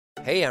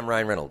Hey, I'm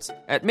Ryan Reynolds.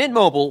 At Mint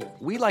Mobile,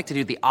 we like to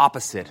do the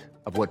opposite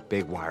of what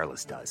Big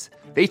Wireless does.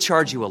 They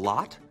charge you a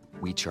lot,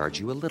 we charge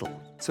you a little.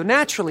 So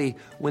naturally,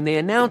 when they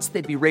announced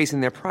they'd be raising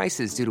their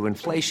prices due to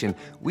inflation,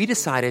 we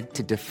decided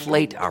to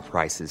deflate our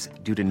prices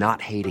due to not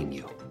hating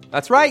you.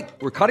 That's right.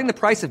 We're cutting the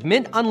price of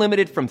Mint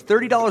Unlimited from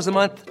 $30 a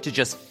month to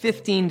just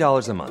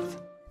 $15 a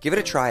month. Give it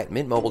a try at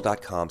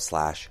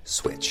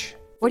mintmobile.com/switch.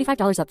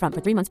 $45 up front for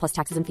 3 months plus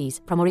taxes and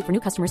fees. Promo rate for new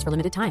customers for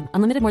limited time.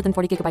 Unlimited more than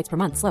 40 gigabytes per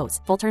month. Slows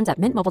full terms at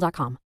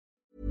mintmobile.com.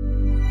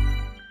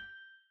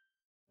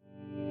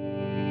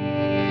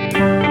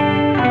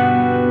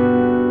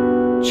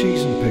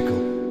 Cheese and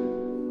pickle.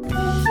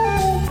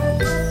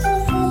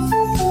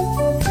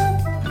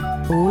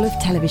 All of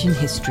television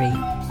history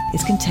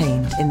is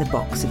contained in the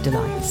Box of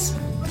Delights.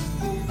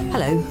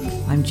 Hello,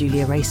 I'm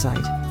Julia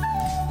Rayside.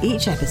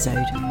 Each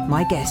episode,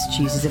 my guest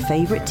chooses a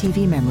favourite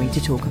TV memory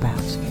to talk about.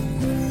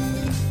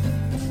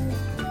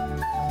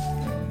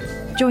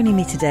 Joining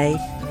me today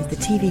is the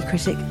TV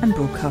critic and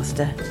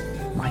broadcaster,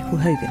 Michael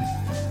Hogan.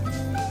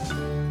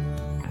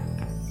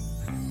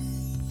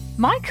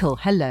 Michael,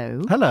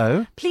 hello.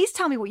 Hello. Please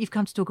tell me what you've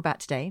come to talk about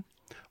today.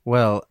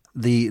 Well,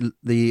 the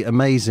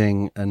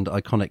amazing and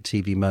iconic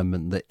TV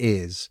moment that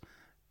is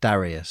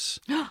Darius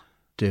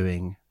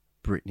doing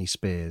Britney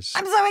Spears.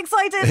 I'm so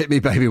excited. Hit Me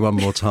Baby One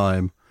More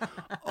Time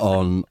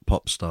on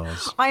Pop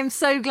Stars. I am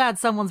so glad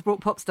someone's brought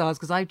Pop Stars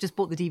because I just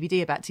bought the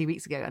DVD about 2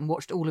 weeks ago and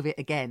watched all of it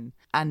again.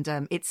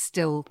 And it's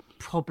still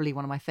probably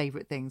one of my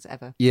favourite things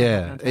ever.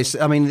 Yeah, this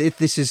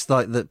is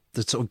like the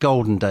sort of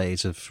golden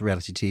days of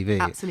reality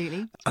TV.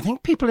 Absolutely. I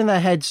think people in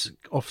their heads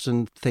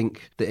often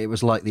think that it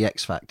was like the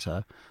X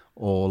Factor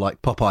or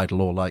like Pop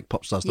Idol or like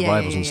Pop Stars The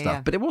Rivals and stuff.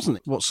 Yeah. But it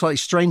wasn't. What's slightly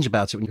strange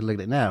about it when you look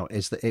at it now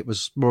is that it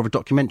was more of a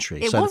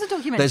documentary. It was a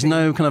documentary. There's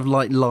no kind of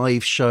like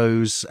live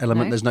shows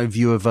element. No. There's no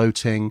viewer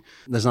voting.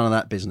 There's none of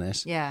that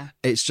business. Yeah.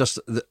 It's just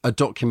a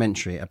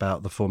documentary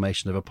about the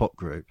formation of a pop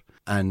group.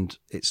 And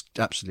it's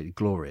absolutely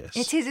glorious.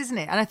 It is, isn't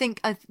it? And I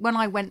think when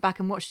I went back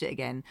and watched it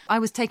again, I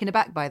was taken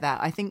aback by that.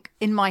 I think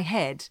in my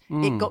head,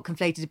 it got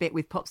conflated a bit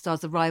with Pop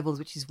Stars The Rivals,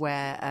 which is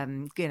where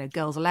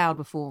Girls Aloud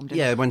were formed.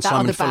 Yeah, when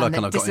Simon Fuller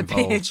kind of got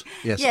involved.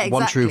 Yes, yeah, exactly.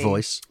 One True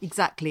Voice.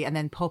 Exactly. And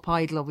then Pop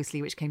Idol,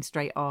 obviously, which came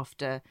straight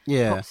after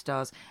Yeah. Pop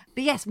Stars.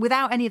 But yes,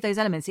 without any of those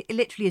elements, it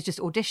literally is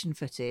just audition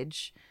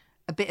footage.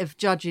 A bit of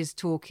judges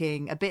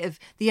talking, a bit of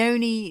the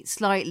only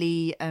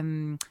slightly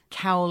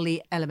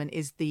cowly element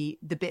is the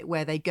bit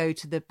where they go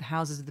to the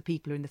houses of the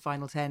people who are in the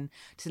final 10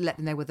 to let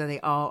them know whether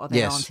they are or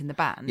they aren't in the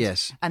band.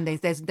 Yes. And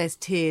there's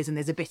tears and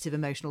there's a bit of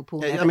emotional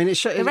porn. I mean,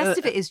 the rest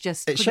of it is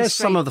just it shares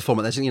some of the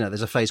format.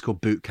 There's a phase called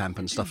boot camp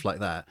and stuff like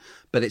that,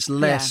 but it's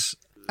less. Yeah.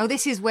 Oh,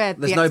 this is where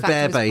there's the no X Factor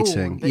bear was born,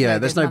 baiting. but Yeah,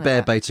 there's no none of bear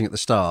that. baiting at the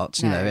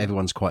start. No.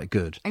 Everyone's quite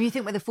good. And you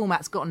think where the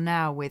format's gotten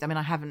now with, I mean,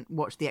 I haven't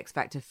watched The X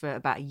Factor for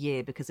about a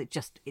year because it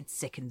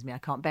sickens me. I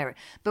can't bear it.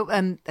 But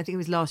I think it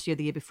was last year,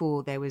 the year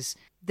before, there was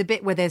the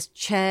bit where there's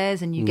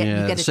chairs and you get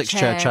a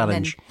 6-chair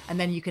challenge. and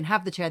then you can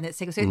have the chair and then it's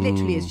single. So it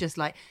literally is just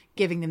like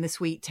giving them the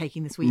sweet,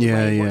 taking the sweet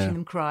away, watching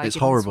them cry. It's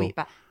giving horrible. Them the sweet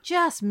back.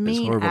 Just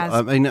mean It's as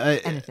horrible.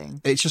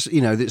 anything. It's just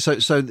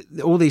so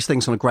all these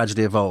things kind of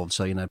gradually evolved.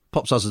 So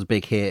Pop Stars was a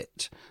big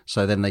hit.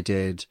 So then they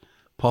did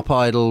Pop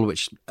Idol,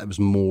 which was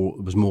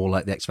more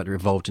like the X Factor,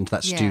 evolved into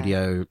that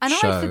studio and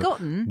show. I'd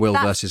forgotten Will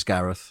that versus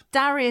Gareth.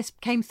 Darius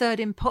came third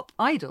in Pop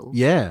Idol.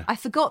 Yeah, I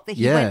forgot that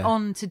he went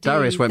on to do.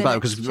 Darius went the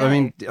back next because show.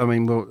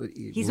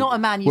 He's not a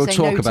man you say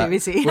no to,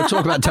 is he? We'll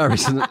talk about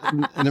Darius in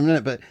a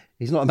minute, but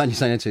he's not a man you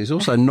say no to. He's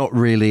also not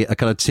really a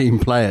kind of team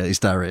player. Is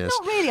Darius?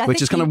 Not really.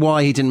 Which is kind of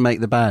why he didn't make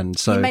the band.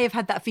 So he may have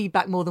had that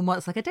feedback more than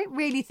once. Like, I don't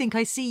really think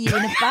I see you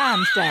in a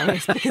band,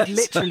 Darius, because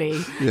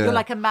literally you're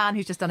like a man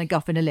who's just done a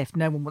guff in a lift.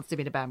 No one wants to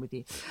be in a band with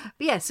you.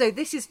 But yeah, so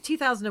this is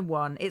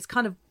 2001. It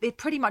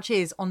pretty much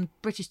is on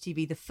British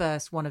TV the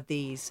first one of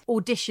these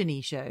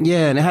audition-y shows.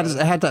 Yeah, and it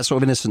had that sort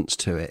of innocence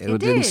to it. It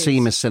didn't did.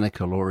 seem as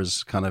cynical or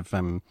as kind of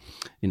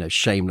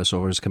shameless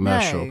or as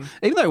commercial. No.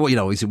 Even though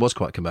it was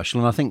quite commercial,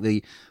 and I think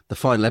the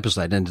final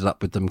episode ended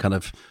up with them kind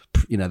of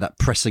that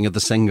pressing of the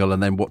single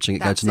and then watching it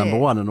go to number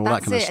one and all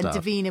that kind of stuff.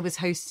 And Davina was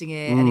hosting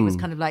it, and it was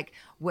kind of like,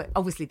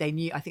 obviously they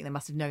knew. I think they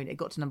must have known it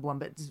got to number one,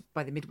 but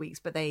by the midweeks.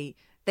 But they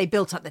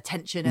built up the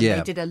tension and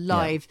they did a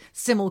live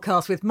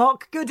simulcast with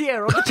Mark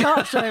Goodyear on the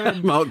chart show.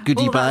 And Mark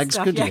Goodie all that Bags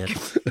stuff. Goodyear. Yeah,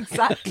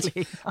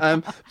 exactly.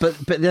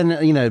 But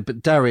then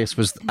but Darius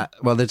was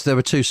there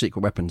were two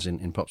secret weapons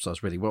in Pop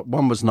Stars really.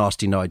 One was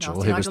Nasty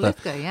Nigel, who was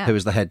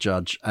the head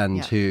judge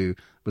and who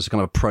was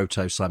kind of a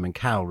proto Simon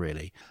Cowell,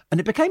 really.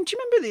 And it became, do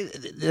you remember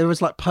there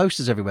was like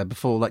posters everywhere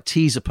before, like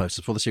teaser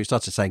posters before the series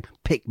started saying,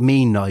 "Pick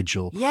me,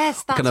 Nigel."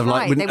 Yes, that's kind of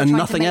right. like, and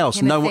nothing else.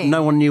 No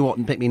one knew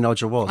what Pick Me I'd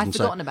Nigel was. And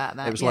forgotten about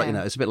that. It was like,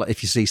 it's a bit like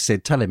if you see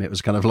Sid, tell him. It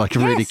was kind of like a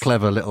really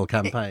clever little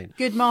campaign.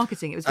 Good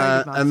marketing. It was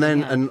very good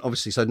marketing. And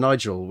obviously, so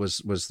Nigel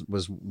was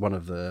one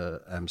of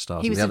the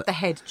stars. He was the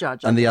head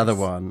judge. And the other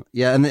one,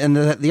 and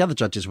the other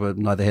judges were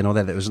neither here nor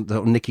there. There was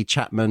Nikki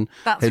Chapman,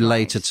 who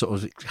later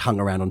sort of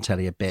hung around on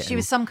telly a bit. She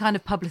was some kind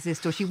of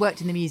publicist, or she worked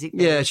in the music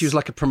biz. Yeah, she was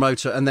like a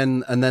promoter, and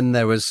then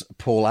there was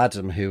Paul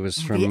Adam, who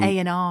was from the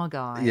A&R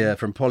guy. Yeah,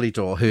 from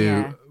Polydor,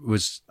 who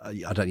was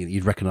I don't think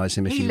you'd recognise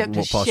him if he you looked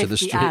walked past in the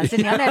street. didn't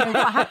he? I don't know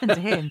what happened to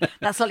him.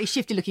 That slightly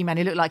shifty-looking man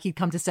who looked like he'd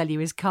come to sell you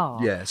his car.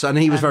 Yeah, so and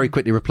he was very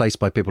quickly replaced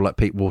by people like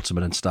Pete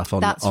Waterman and stuff in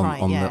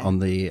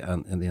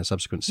the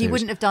subsequent series. He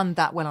wouldn't have done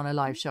that well on a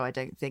live show, I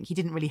don't think. He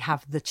didn't really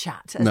have the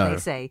chat, as they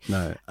say.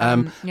 No,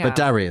 but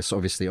Darius,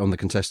 obviously, on the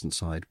contestant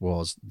side,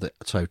 was the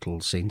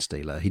total scene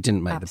stealer. He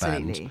didn't make the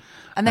band.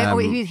 And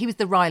he was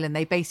the Rylan.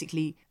 They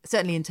basically,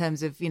 certainly in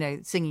terms of,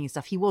 singing and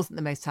stuff, he wasn't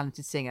the most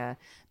talented singer,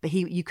 but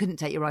you couldn't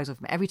take your eyes off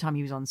him. Every time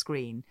he was on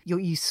screen,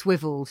 you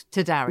swiveled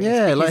to Darius.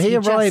 Yeah, like he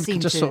arrived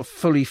just sort of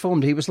fully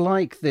formed. He was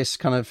like this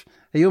kind of,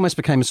 he almost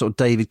became a sort of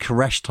David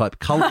Koresh type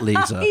cult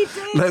leader. He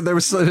did. There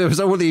was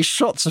all these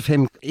shots of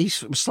him. He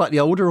was slightly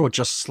older or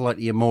just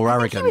slightly more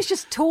arrogant. He was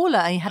just taller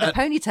and he had a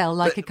ponytail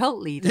like a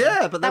cult leader.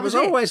 Yeah, but there was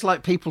always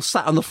like people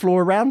sat on the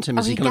floor around him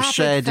as he kind of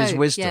shared his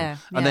wisdom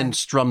and then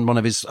strummed one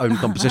of his own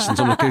compositions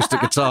on an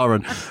acoustic guitar,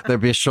 and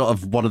there'd be a shot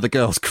of one of the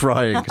girls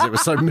crying because it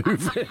was so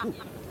moving.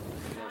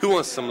 Who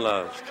wants some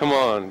love? Come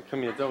on,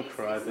 come here, don't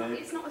cry,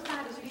 babe.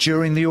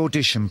 During the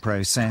audition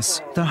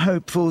process, the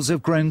hopefuls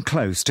have grown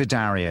close to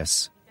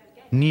Darius.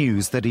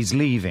 News that he's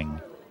leaving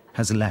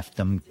has left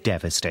them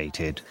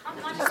devastated.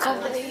 I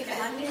can't believe it.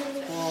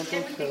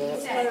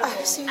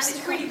 I seriously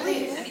can't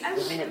believe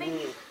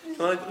it.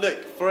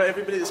 Look, for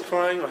everybody that's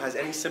crying or has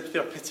any sympathy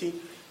or pity,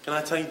 can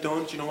I tell you,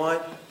 don't? Do you know why?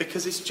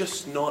 Because it's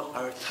just not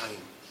our time.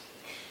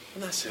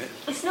 And that's it.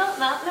 It's not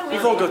that, no.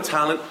 We've all got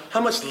talent. How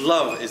much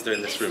love is there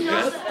in this room,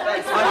 yeah?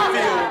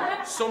 I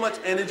feel so much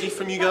energy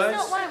from you guys.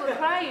 That's not why we're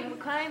crying. We're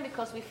crying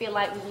because we feel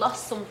like we've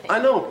lost something. I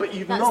know, but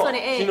you've That's not. what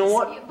it is. Do you know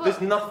what? There's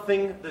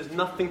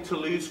nothing to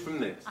lose from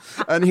this.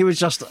 And he was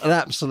just an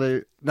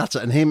absolute nutter.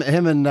 And him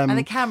and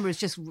the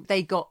cameras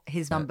they got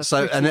his number.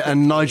 So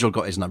and Nigel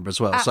got his number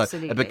as well.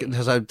 Absolutely.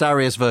 So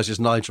Darius versus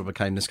Nigel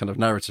became this kind of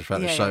narrative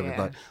throughout the show with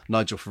like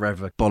Nigel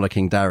forever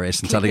bollocking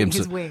Darius and telling him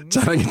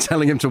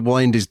to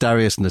wind his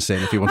Dariusness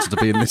in if he wanted to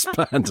be in this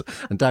band,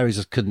 and Darius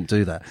just couldn't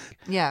do that.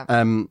 Yeah.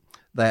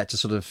 They had to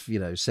sort of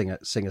sing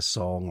a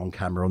song on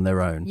camera on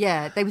their own.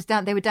 Yeah, they were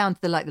down to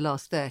the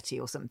last 30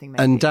 or something.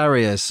 Maybe. And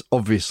Darius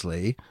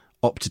obviously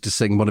opted to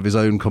sing one of his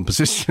own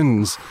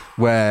compositions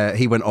where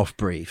he went off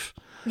brief.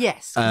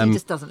 Yes, he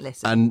just doesn't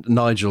listen. And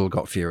Nigel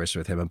got furious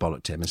with him and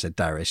bollocked him and said,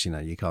 Darius,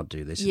 you can't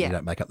do this. You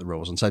don't make up the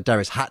rules. And so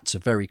Darius had to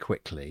very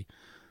quickly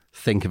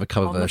think of a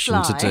cover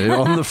version to do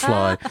on the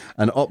fly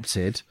and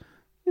opted,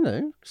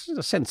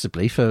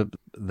 sensibly for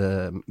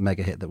the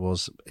mega hit that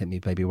was Hit Me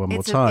Baby One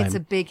More Time. It's a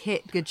big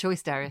hit. Good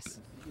choice, Darius.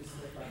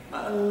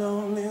 My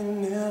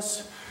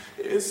loneliness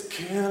is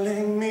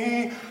killing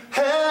me,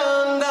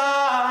 and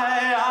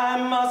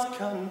I must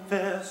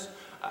confess,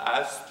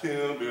 I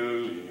still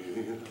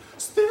believe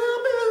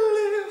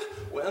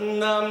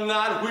when I'm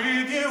not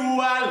with you,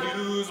 I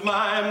lose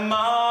my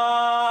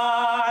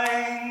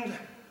mind.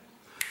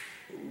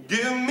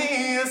 Give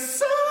me a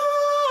sign,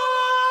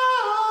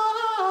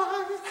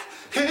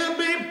 hit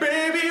me,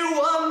 baby,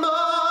 one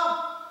more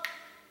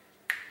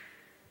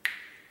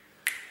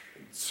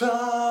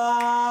time.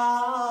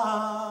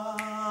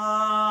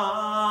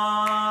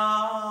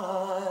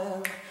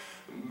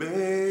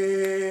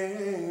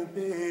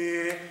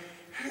 Baby,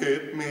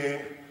 hit me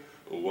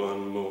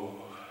one more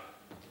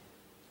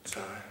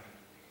time.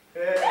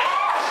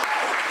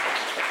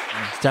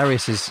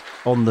 Darius's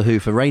On the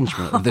Hoof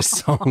arrangement of this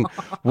song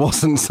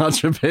wasn't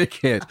such a big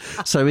hit.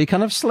 So he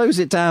kind of slows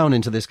it down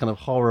into this kind of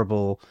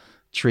horrible,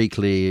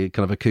 treacly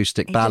kind of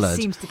acoustic ballad. It just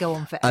seems to go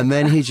on forever. And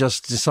then he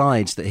just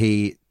decides that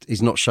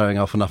he's not showing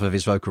off enough of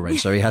his vocal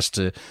range. So he has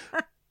to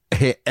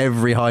hit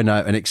every high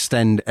note and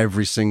extend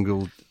every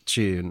single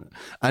tune.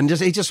 And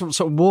he just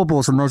sort of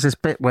warbles, and there's this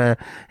bit where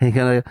he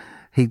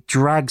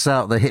drags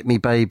out the Hit Me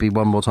Baby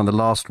One More Time, the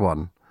last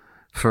one,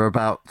 for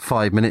about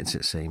 5 minutes,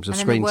 it seems, of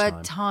screen time. And the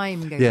word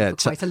time goes on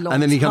for quite a long time.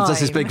 And then he comes to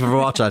this big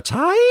vibrato,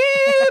 time!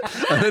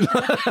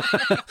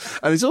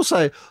 And it's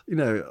also,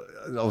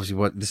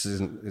 obviously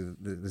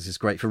this is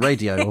great for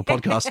radio or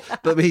podcast,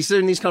 but he's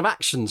doing these kind of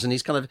actions, and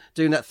he's kind of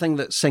doing that thing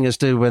that singers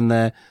do when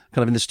they're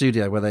kind of in the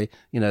studio, where they,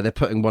 they're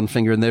putting one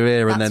finger in their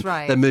ear and then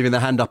they're moving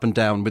their hand up and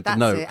down with the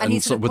note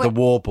and sort of with the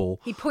warble.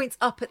 He points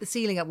up at the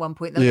ceiling at one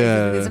point.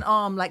 There's an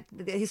arm, like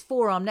his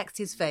forearm next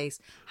to his face,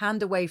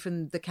 hand away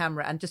from the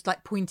camera, and just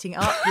like pointing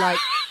up, like,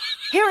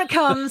 here it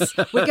comes.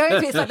 We're going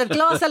through. It's like the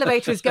glass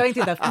elevator is going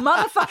through the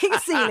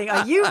motherfucking ceiling.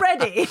 Are you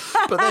ready?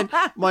 But then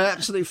my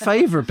absolute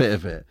favourite bit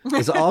of it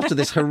is that after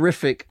this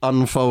horrific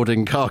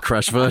unfolding car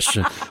crash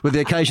version, with the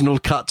occasional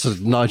cut to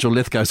Nigel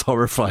Lithgow's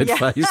horrified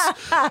face,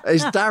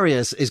 is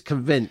Darius is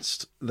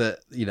convinced that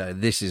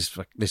this has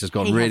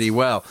gone really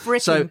well.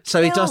 So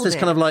he does this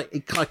kind of like, he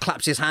kind of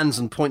claps his hands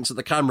and points at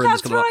the camera and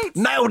just kind of like,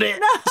 nailed it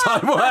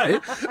type way.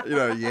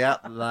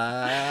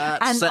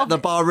 That set the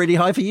bar really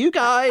high for you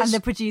guys. And the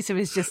producer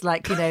is just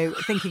like,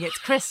 thinking it's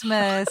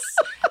Christmas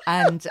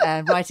and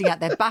writing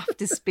out their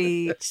BAFTA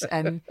speech,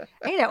 and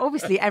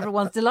obviously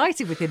everyone's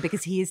delighted with him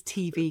because he is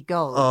TV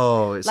gold.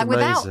 Oh, it's like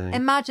amazing.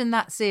 Imagine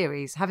that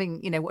series,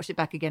 having watched it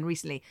back again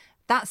recently,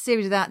 that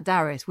series without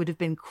Darius would have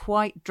been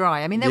quite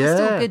dry. I mean, there were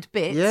still good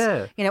bits.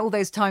 Yeah. You know, all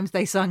those times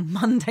they sung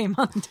Monday,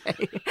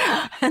 Monday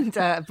and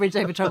Bridge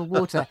Over Troubled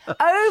Water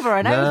over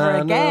and over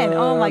again.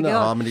 Oh, my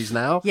God. Harmonies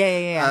now.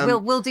 Yeah.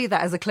 We'll do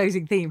that as a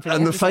closing theme. For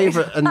and the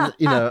favourite, and,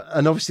 you know,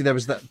 and obviously there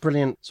was that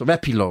brilliant sort of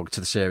epilogue to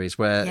the series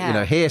where, you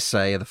know,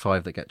 Hearsay are the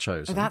 5 that get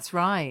chosen. Oh, that's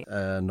right.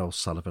 Noel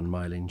Sullivan,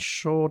 Mylene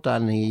Shaw,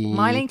 Danny...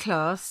 Mylene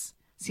Klass,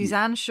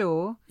 Suzanne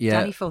Shaw,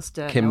 Danny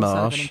Foster, Kim Noel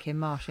Marsh. Sullivan and Kim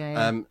Marsh.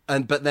 Yeah.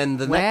 But then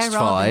the Where next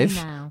are they 5,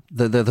 now?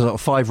 the sort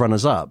of 5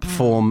 runners-up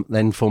form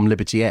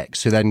Liberty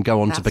X, who then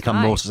go on to That's become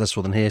right. more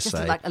successful than Hearsay.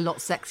 Just like a lot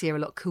sexier, a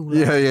lot cooler.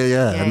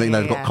 Yeah. And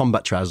they've got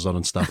combat trousers on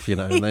and stuff, you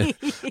know, and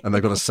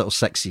they've got a sort of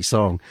sexy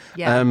song.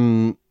 Yeah.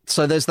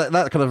 So there's that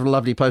kind of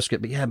lovely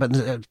postscript.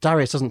 But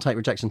Darius doesn't take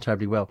rejection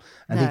terribly well.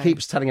 And he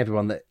keeps telling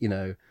everyone that, you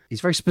know, he's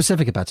very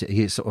specific about it.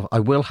 He's sort of, I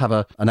will have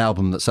an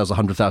album that sells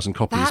 100,000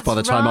 copies That's by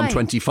the time I'm right.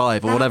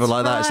 25 or whatever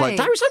like that. It's like,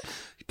 right. Darius,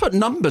 you put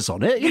numbers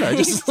on it, you know.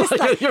 Just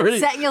like, you're really...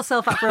 setting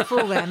yourself up for a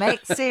fall there,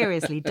 mate.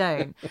 Seriously,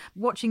 don't.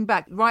 Watching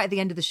back, right at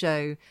the end of the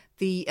show,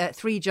 the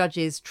 3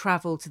 judges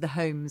travel to the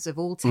homes of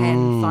all 10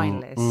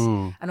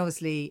 finalists. And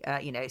obviously,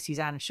 you know,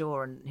 Suzanne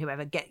Shaw and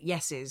whoever get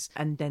yeses,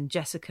 and then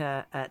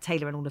Jessica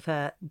Taylor and all of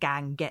her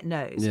gang get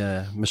no's.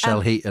 Yeah,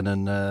 Michelle Heaton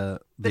and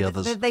the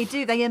others. They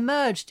do. They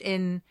emerged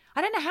in,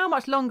 I don't know how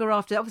much longer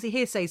after, obviously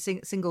Hearsay's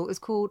single is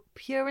called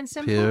Pure and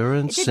Simple. Pure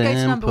and it did go to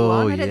number simple,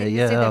 1. I don't think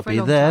it stayed there I'll for a be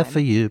long there time. for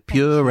you.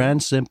 Pure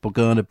and simple,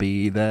 gonna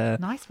be there.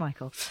 Nice,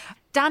 Michael.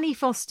 Danny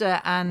Foster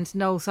and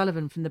Noel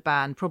Sullivan from the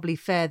band probably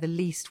fare the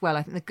least well.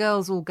 I think the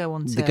girls all go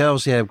on to The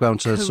girls, go on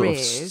to sort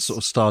careers.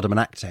 of stardom and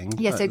acting.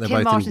 Yeah, so They're Kim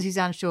both Marsh in- and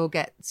Suzanne Shaw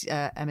get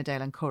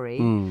Emmerdale and Corrie.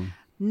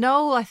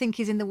 Noel, I think,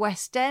 is in the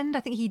West End. I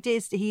think he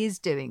is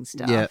doing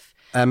stuff. Yeah.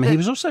 But- he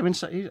was also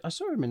I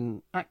saw him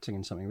in acting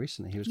in something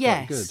recently. He was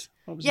quite good.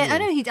 What was he I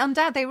in? know. He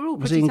undoubtedly they were all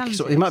Was pretty he,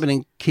 talented. he might have been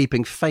in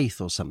Keeping Faith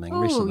or something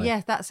Oh, recently.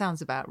 yeah, that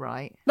sounds about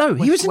right. No,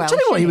 he was in. Welsh, Tell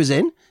you what he isn't was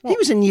in. He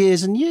was in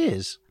Years and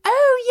Years.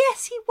 Oh,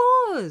 yes, he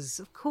was.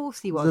 Of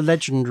course he was. The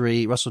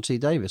legendary Russell T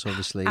Davies,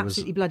 obviously,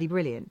 Absolutely bloody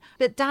brilliant.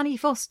 But Danny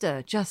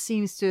Foster just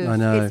seems to have... I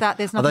know. It's that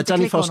there's nothing Although to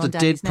Danny click on Foster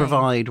Danny's did name.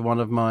 provide one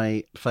of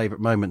my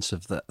favourite moments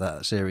of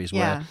that series,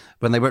 where Yeah.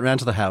 when they went round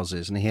to the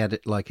houses and he had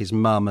like his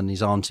mum and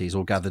his aunties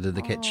all gathered in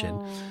the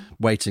kitchen,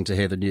 waiting to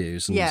hear the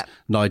news, and Yeah.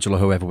 Nigel or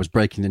whoever was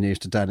breaking the news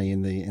to Danny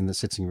in the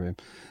sitting room,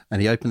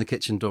 and he opened the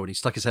kitchen door and he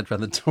stuck his head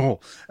round the door,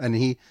 and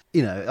he,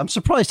 you know, I'm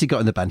surprised he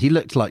got in the band. He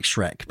looked like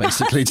Shrek,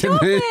 basically,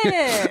 didn't he?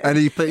 it. And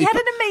he had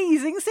an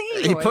amazing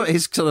singing He voice. put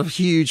his sort of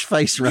huge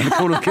face around the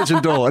corner of the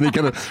kitchen door, and he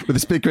kind of, with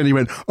his big grin, he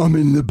went, "I'm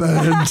in the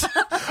band."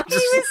 He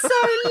was so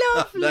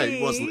lovely. No,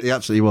 he wasn't. He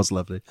absolutely was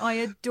lovely. I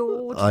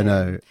adored him. I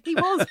know. He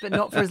was, but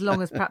not for as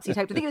long as perhaps he'd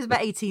hoped. I think it was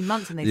about 18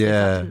 months when they split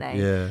Yeah, up, didn't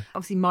they? yeah.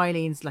 Obviously,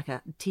 Mylene's like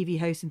a TV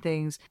host and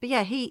things. But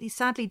yeah, he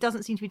sadly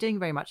doesn't seem to be doing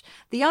very much.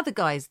 The other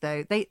guys,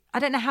 though, I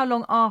don't know how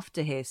long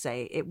after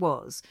Hearsay it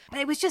was, but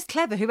it was just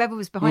clever. Whoever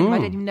was behind them, I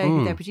don't even know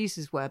who their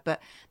producers were,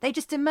 but they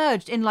just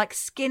emerged in like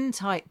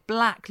skin-tight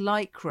black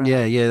lycra.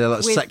 Yeah, they're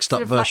like with sexed up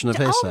sort of version like,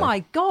 of Hearsay. Oh my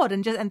God.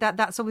 And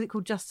that song was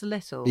called Just a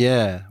Little.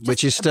 Yeah,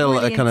 which is Just a still a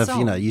brilliant kind of, song.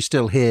 you know, you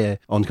still hear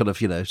on kind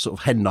of, you know, sort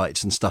of hen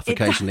nights and stuff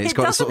occasionally. It's it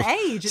got a doesn't sort of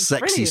age. It's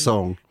sexy brilliant.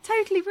 song.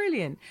 Totally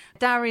brilliant.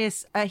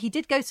 Darius, he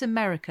did go to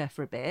America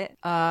for a bit,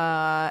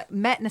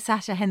 met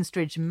Natasha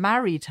Henstridge,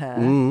 married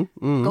her,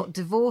 got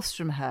divorced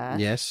from her.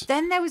 Yes.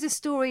 Then there was a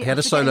story. He had I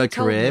a forget who solo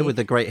told career me. with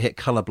the great hit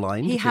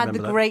Colourblind. He if you had the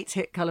remember that. great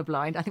hit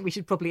Colourblind. I think we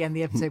should probably end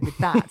the episode with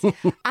that.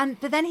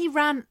 But then he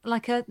ran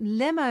like a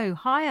limo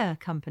hire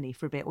company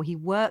for a bit, or he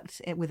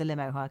worked with a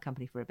limo hire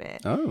company for a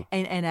bit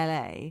in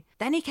LA.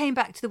 Then he came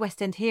back to the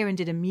West End here and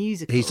did a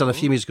musical. He's done a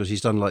few musicals.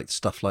 He's done like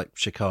stuff like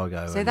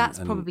Chicago. So that's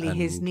probably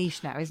his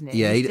niche now, isn't it?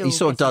 Yeah, He's he still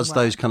sort of getting does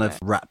those work, kind of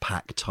but- Rat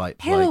Pack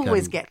type. He'll like,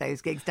 always get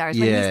those gigs, Darius.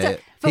 yeah.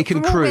 He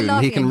can for all we're croon. He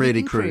loving can him,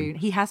 really can croon.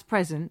 He has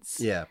presence.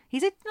 Yeah.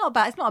 He's not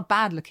bad. It's not a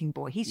bad looking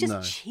boy. He's just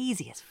No.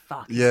 cheesy as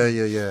fuck.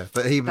 Yeah.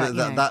 But he But, you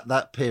know.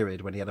 that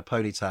period when he had a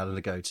ponytail and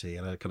a goatee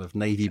and a kind of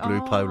navy blue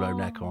polo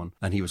neck on,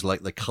 and he was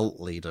like the cult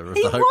leader of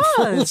He the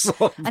hopefuls.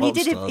 was, on and he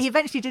Popstars. He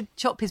eventually did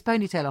chop his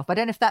ponytail off. I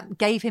don't know if that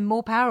gave him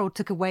more power or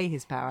took away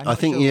his power. I'm I not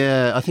think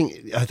sure. I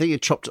think he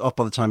chopped it off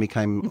by the time he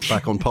came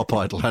back on Pop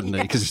Idol, hadn't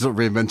he? Because he sort of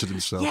reinvented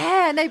himself.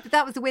 Yeah, no, but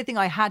that was the weird thing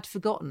I had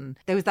forgotten.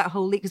 There was that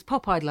whole leak because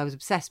Pop Idol I was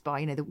obsessed by.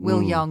 You know, the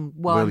Will Young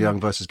won. Will Young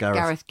versus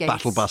Gareth Gates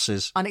Battle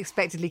buses.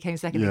 unexpectedly came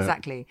second, Yeah.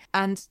 exactly.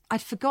 And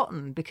I'd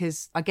forgotten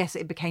because I guess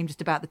it became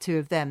just about the two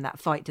of them, that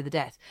fight to the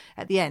death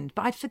at the end.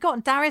 But I'd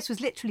forgotten Darius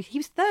was literally, he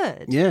was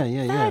third. Yeah.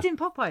 Third in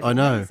Pop Idol. I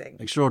know, Amazing.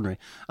 extraordinary.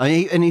 I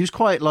mean, he was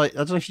quite like, I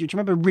don't know if do you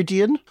remember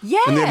Ridian?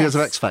 Yes. In the Ideas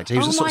of X Factor. He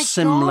was Oh a sort my of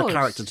similar God.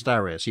 character to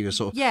Darius. He was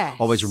sort of Yes.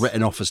 always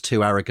written off as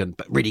too arrogant,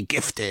 but really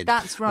gifted.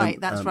 That's right,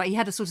 And, that's right. He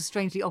had a sort of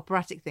strangely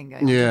operatic thing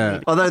going on. Yeah. didn't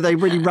he? Although they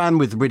really ran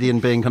with Ridian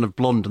being kind of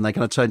blonde, and they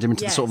kind of turned him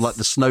into the sort of Yes. like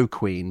the Snow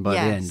Queen by the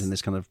Yes. end in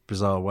this kind of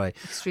bizarre way.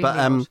 Extremely But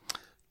odd.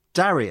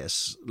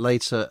 Darius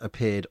later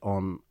appeared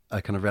on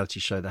a kind of reality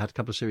show that had a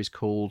couple of series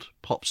called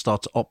Pop Star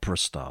to Opera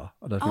Star.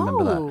 I don't know if you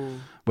remember that.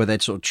 Where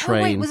they'd sort of train.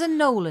 Oh, wait, was a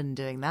Nolan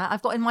doing that?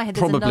 I've got in my head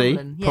there's Probably, a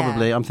Nolan. Yeah.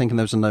 probably. I'm thinking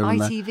there was a Nolan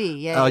ITV, there.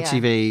 yeah.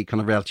 ITV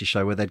kind of reality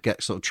show where they'd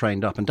get sort of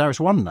trained up, and Darius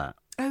won that.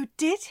 Oh,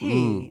 did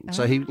he?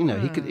 So he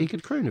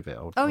could croon a bit.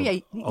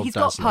 He's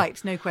got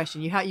pipes, no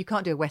question. You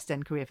can't do a West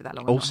End career for that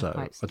long. Also, and not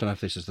have pipes. I don't know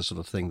if this is the sort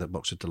of thing that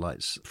Box of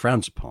Delights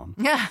frowns upon.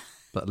 Yeah.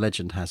 But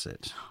legend has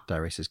it,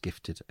 Darius is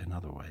gifted in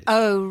other ways.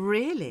 Oh,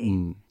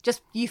 really?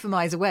 Just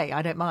euphemize away.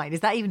 I don't mind.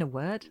 Is that even a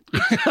word?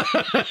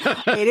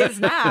 It is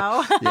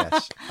now.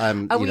 Yes.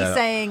 Are we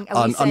saying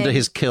under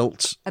his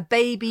kilt? A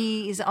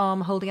baby's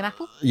arm holding an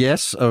apple?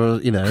 Yes. Or,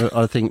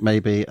 I think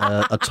maybe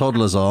a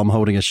toddler's arm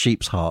holding a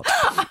sheep's heart.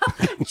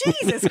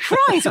 Jesus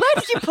Christ, where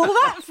did you pull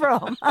that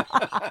from?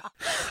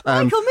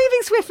 Michael,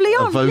 moving swiftly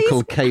on, a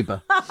vocal please.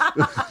 caber.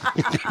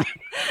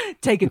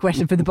 Take a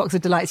question from the Box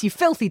of Delights, you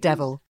filthy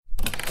devil.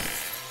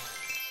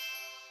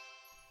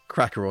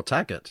 Cracker or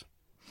Taggart?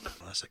 Oh,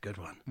 that's a good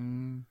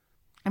one.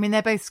 I mean,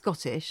 they're both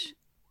Scottish.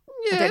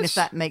 Yes. I don't know if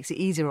that makes it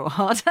easier or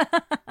harder.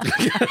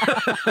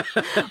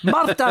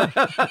 Murder!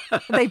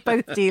 They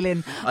both deal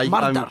in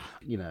murder.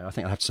 I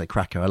think I have to say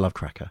Cracker. I love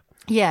Cracker.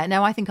 Yeah,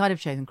 no, I think I'd have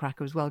chosen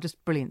Cracker as well.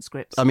 Just brilliant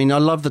scripts. I mean, I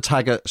love the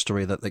Taggart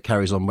story that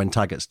carries on when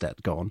Taggart's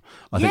gone.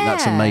 I think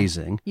that's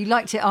amazing. You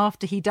liked it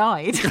after he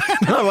died.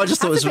 No, I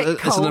just thought it's an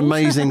cold.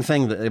 amazing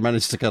thing that he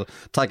managed to go,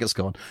 Taggart's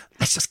gone.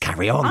 Let's just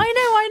carry on. I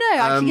know.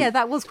 Actually,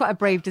 that was quite a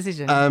brave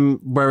decision.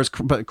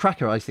 But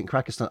Cracker, I think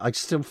Cracker's done. I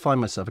still find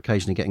myself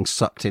occasionally getting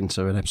sucked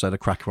into an episode of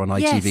Cracker on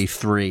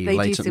ITV3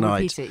 late at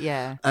night. Repeat it,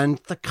 yeah.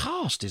 And the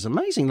cast is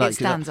amazing. It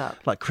stands up.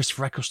 Like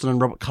Christopher Eccleston and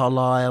Robert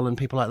Carlyle and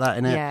people like that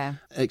in it. Yeah.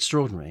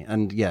 Extraordinary.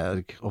 And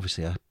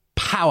obviously a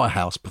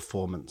powerhouse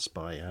performance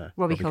by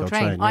Robbie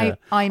Coltrane. Yeah.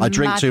 I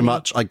drink too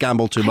much, I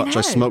gamble too much,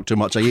 I smoke too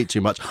much, I eat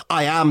too much,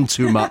 I am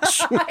too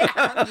much. I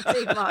am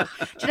too much.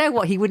 Do you know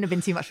what? He wouldn't have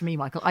been too much for me,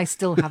 Michael. I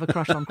still have a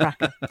crush on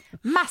Cracker.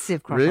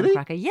 Massive crush on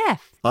Cracker. Yeah.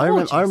 I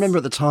remember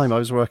at the time I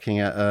was working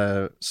at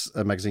a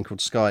magazine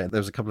called Sky. There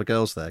was a couple of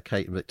girls there,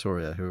 Kate and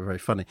Victoria, who were very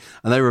funny.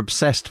 And they were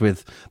obsessed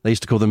with, they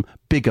used to call them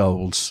big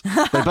olds.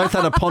 They both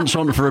had a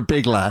penchant for a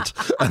big lad.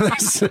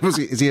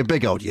 Is he a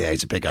big old? Yeah,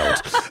 he's a big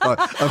old.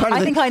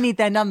 I think I need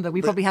their number.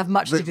 We probably have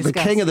much to discuss. The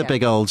king of the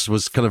big olds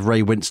was kind of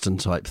Ray Winston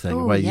type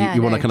thing, where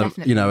you want to kind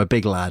definitely. of, a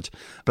big lad.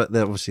 But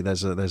obviously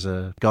there's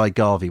a Guy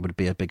Garvey would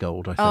be a big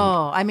old, I think.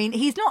 Oh, I mean,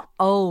 he's not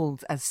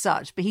old as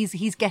such, but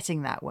he's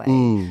getting that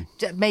way.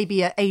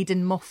 Maybe a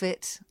Aidan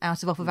Moffat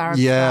out of Off of Arab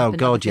Strap. Yeah, and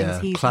God,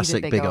 yeah. He's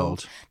classic big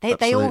old.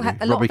 They all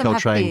have, a lot Robbie of them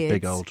Coltrane, have beards.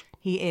 big old.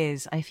 He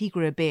is. If he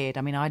grew a beard,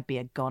 I mean, I'd be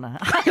a goner.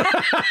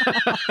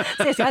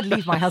 Seriously, I'd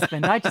leave my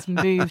husband. I'd just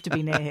move to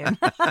be near him.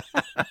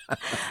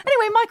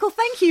 Anyway, Michael,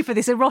 thank you for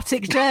this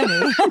erotic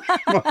journey.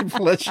 My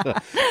pleasure.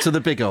 To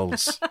the big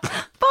olds.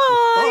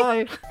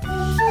 Bye.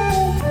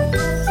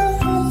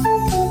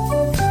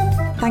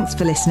 Thanks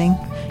for listening.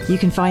 You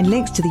can find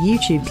links to the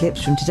YouTube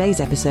clips from today's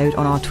episode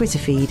on our Twitter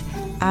feed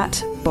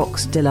at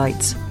Box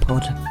Delights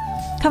Pod.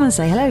 Come and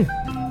say hello.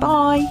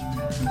 Bye.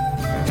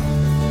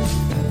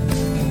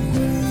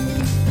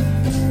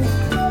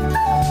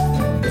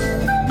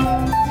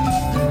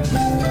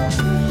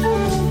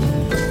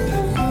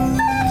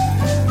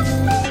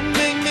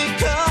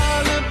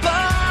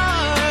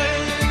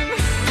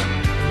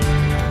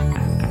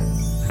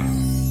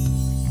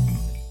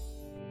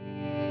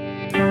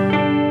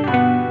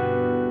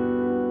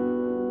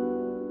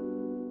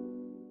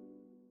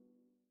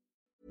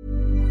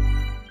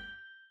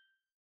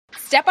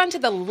 Step onto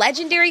the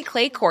legendary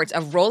clay courts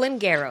of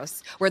Roland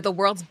Garros, where the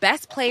world's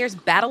best players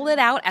battle it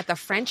out at the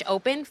French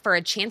Open for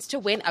a chance to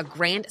win a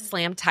Grand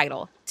Slam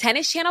title.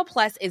 Tennis Channel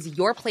Plus is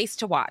your place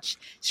to watch.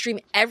 Stream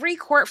every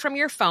court from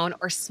your phone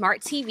or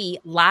smart TV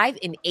live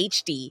in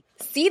HD.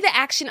 See the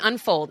action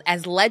unfold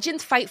as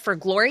legends fight for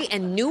glory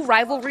and new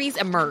rivalries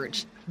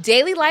emerge.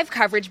 Daily live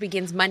coverage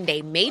begins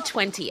Monday, May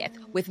 20th,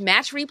 with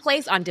match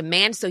replays on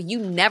demand so you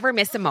never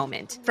miss a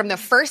moment. From the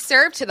first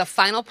serve to the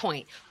final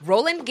point,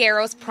 Roland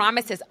Garros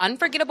promises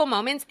unforgettable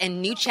moments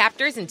and new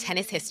chapters in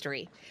tennis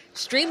history.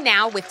 Stream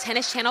now with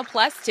Tennis Channel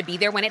Plus to be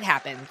there when it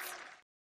happens.